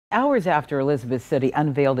Hours after Elizabeth City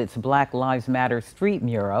unveiled its Black Lives Matter street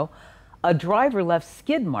mural, a driver left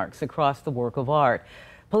skid marks across the work of art.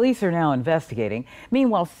 Police are now investigating.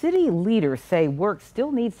 Meanwhile, city leaders say work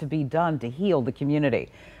still needs to be done to heal the community.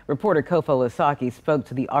 Reporter Kofo Lasaki spoke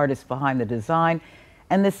to the artist behind the design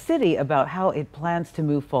and the city about how it plans to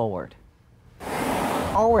move forward.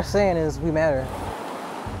 All we're saying is we matter.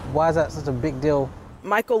 Why is that such a big deal?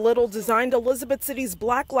 Michael Little designed Elizabeth City's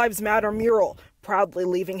Black Lives Matter mural, proudly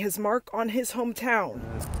leaving his mark on his hometown.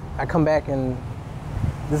 I come back and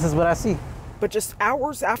this is what I see. But just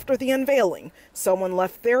hours after the unveiling, someone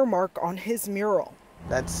left their mark on his mural.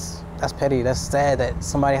 That's petty. That's sad that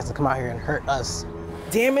somebody has to come out here and hurt us.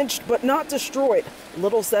 Damaged but not destroyed,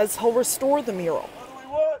 Little says he'll restore the mural.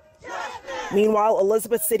 Meanwhile,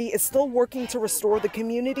 Elizabeth City is still working to restore the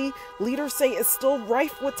community leaders say is still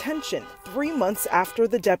rife with tension 3 months after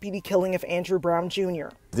the deputy killing of Andrew Brown Jr.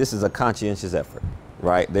 This is a conscientious effort,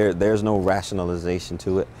 right? There's no rationalization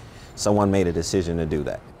to it. Someone made a decision to do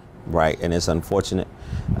that, right? And it's unfortunate,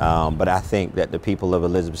 but I think that the people of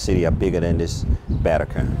Elizabeth City are bigger than this bad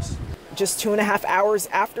occurrence. Just 2.5 hours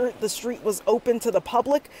after the street was open to the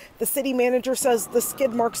public, the city manager says the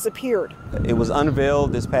skid marks appeared. It was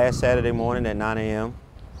unveiled this past Saturday morning at 9 a.m.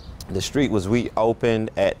 The street was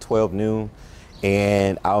reopened at 12 noon,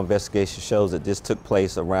 and our investigation shows that this took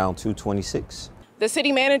place around 2:26. The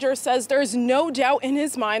city manager says there's no doubt in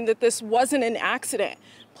his mind that this wasn't an accident.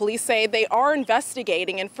 Police say they are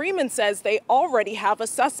investigating, and Freeman says they already have a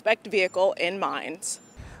suspect vehicle in mind.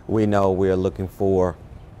 We know we're looking for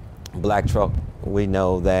black truck. We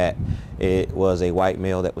know that it was a white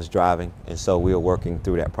male that was driving, and so we are working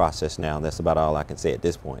through that process now. That's about all I can say at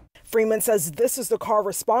this point. Freeman says this is the car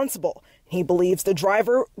responsible. He believes the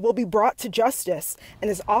driver will be brought to justice and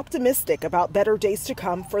is optimistic about better days to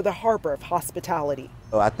come for the harbor of hospitality.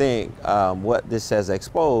 I think what this has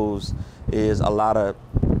exposed is a lot of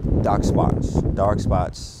dark spots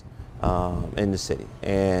in the city,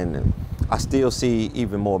 and I still see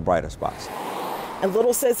even more brighter spots. And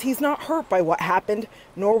Little says he's not hurt by what happened,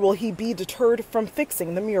 nor will he be deterred from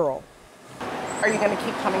fixing the mural. Are you going to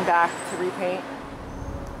keep coming back to repaint?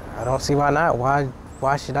 I don't see why not.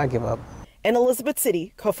 Why should I give up? In Elizabeth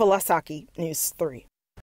City, Kofo Lasaki, News 3.